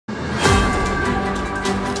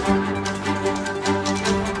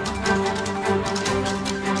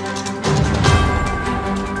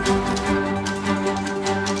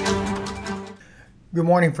Good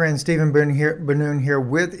morning, friends. Stephen Benoon here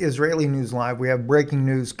with Israeli News Live. We have breaking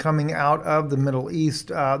news coming out of the Middle East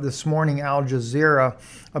this morning. Al Jazeera,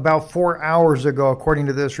 about 4 hours ago, according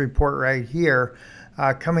to this report right here,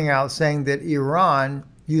 coming out saying that Iran,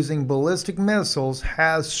 using ballistic missiles,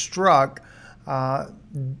 has struck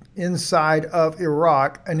inside of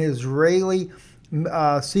Iraq an Israeli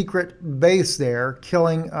secret base there,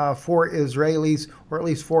 killing 4 Israelis, or at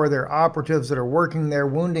least 4 of their operatives that are working there,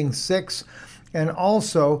 wounding 6. And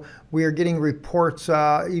also, we are getting reports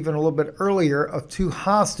even a little bit earlier of 2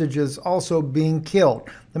 hostages also being killed.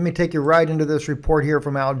 Let me take you right into this report here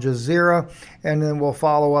from Al Jazeera, and then we'll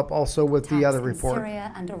follow up also with the other report.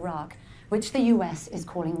 Syria and Iraq, which the U.S. is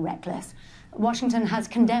calling reckless. Washington has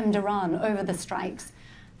condemned Iran over the strikes.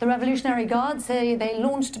 The Revolutionary Guard say they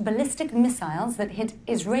launched ballistic missiles that hit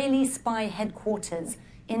Israeli spy headquarters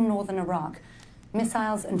in northern Iraq.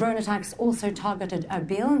 Missiles and drone attacks also targeted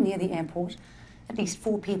Erbil near the airport. At least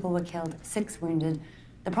 4 people were killed, 6 wounded.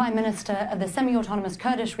 The Prime Minister of the semi-autonomous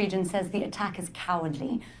Kurdish region says the attack is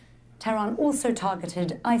cowardly. Tehran also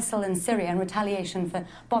targeted ISIL in Syria in retaliation for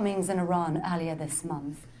bombings in Iran earlier this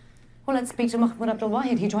month. Well, let's speak to Mahmoud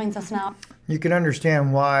Abdulwahid. He joins us now. You can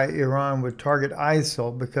understand why Iran would target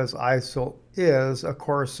ISIL, because ISIL is, of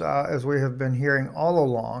course, as we have been hearing all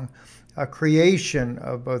along, a creation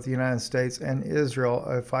of both the United States and Israel,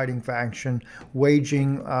 a fighting faction,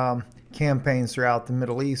 waging campaigns throughout the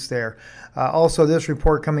Middle East there. Also, this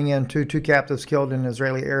report coming in, 2 captives killed in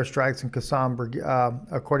Israeli airstrikes in Qassam,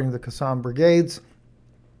 according to the Qassam brigades.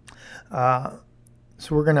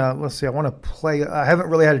 So we're going to, let's see, I want to play, I haven't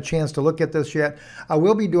really had a chance to look at this yet. I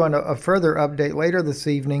will be doing a further update later this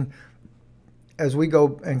evening as we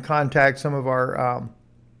go and contact some of our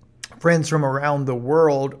friends from around the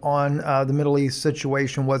world on the Middle East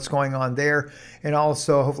situation, what's going on there, and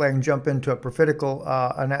also hopefully I can jump into a prophetical,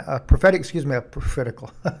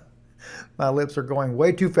 my lips are going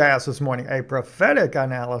way too fast this morning, a prophetic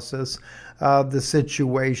analysis of the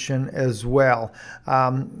situation as well.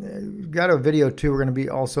 Got a video too we're going to be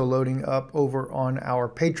also loading up over on our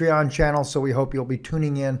Patreon channel, so we hope you'll be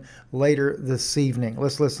tuning in later this evening.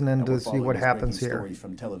 Let's listen in to see what happens here. Story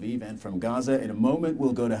from Tel Aviv and from Gaza. In a moment,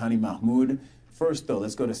 we'll go to Hani Mahmoud. First, though,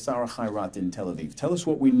 let's go to Sarah Khairat in Tel Aviv. Tell us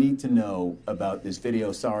what we need to know about this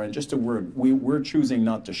video, Sarah. And just a word, we're choosing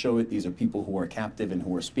not to show it. These are people who are captive and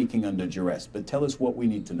who are speaking under duress. But tell us what we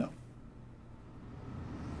need to know.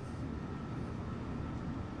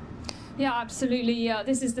 Yeah, absolutely.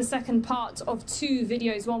 This is the second part of 2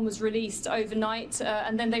 videos. One was released overnight,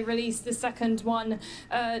 and then they released the second one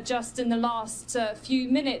just in the last few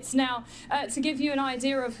minutes. Now, to give you an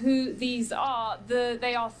idea of who these are,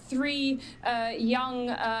 they are 3 young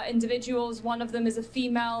individuals. One of them is a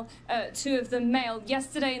female, 2 of them male.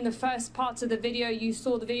 Yesterday, in the first part of the video, you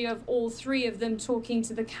saw the video of all 3 of them talking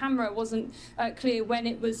to the camera. It wasn't clear when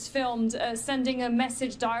it was filmed, sending a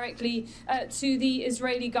message directly to the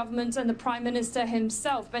Israeli government and the Prime Minister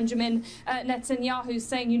himself, Benjamin Netanyahu,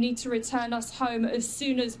 saying you need to return us home as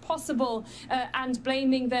soon as possible, and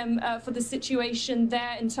blaming them for the situation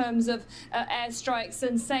there in terms of airstrikes,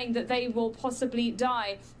 and saying that they will possibly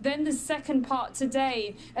die. Then the second part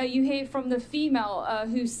today, you hear from the female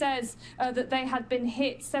who says that they had been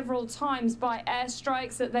hit several times by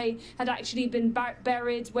airstrikes, that they had actually been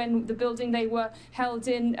buried when the building they were held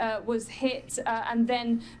in was hit, and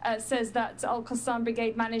then says that Al-Qassam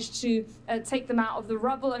Brigade managed to take them out of the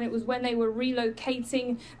rubble, and it was when they were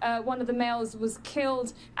relocating, one of the males was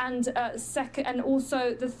killed, and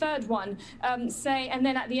also the third one, and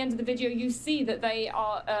then at the end of the video you see that they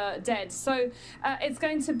are dead. So it's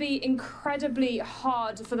going to be incredibly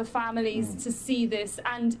hard for the families to see this,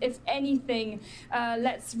 and if anything,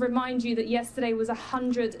 let's remind you that yesterday was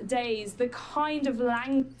 100 days. The kind of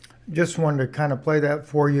language. Just wanted to kind of play that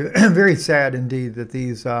for you. Very sad indeed that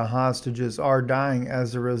these hostages are dying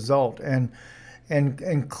as a result, and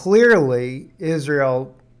clearly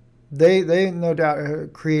Israel, they no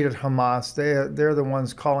doubt created Hamas. They're the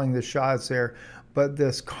ones calling the shots there. But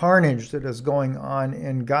this carnage that is going on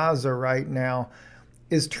in Gaza right now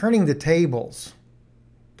is turning the tables.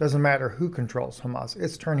 Doesn't matter who controls Hamas,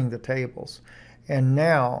 it's turning the tables, and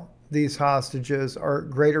now these hostages are at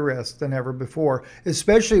greater risk than ever before,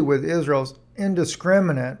 especially with Israel's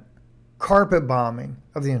indiscriminate carpet bombing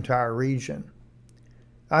of the entire region.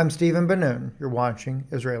 I'm Stephen Benoon. You're watching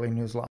Israeli News Live.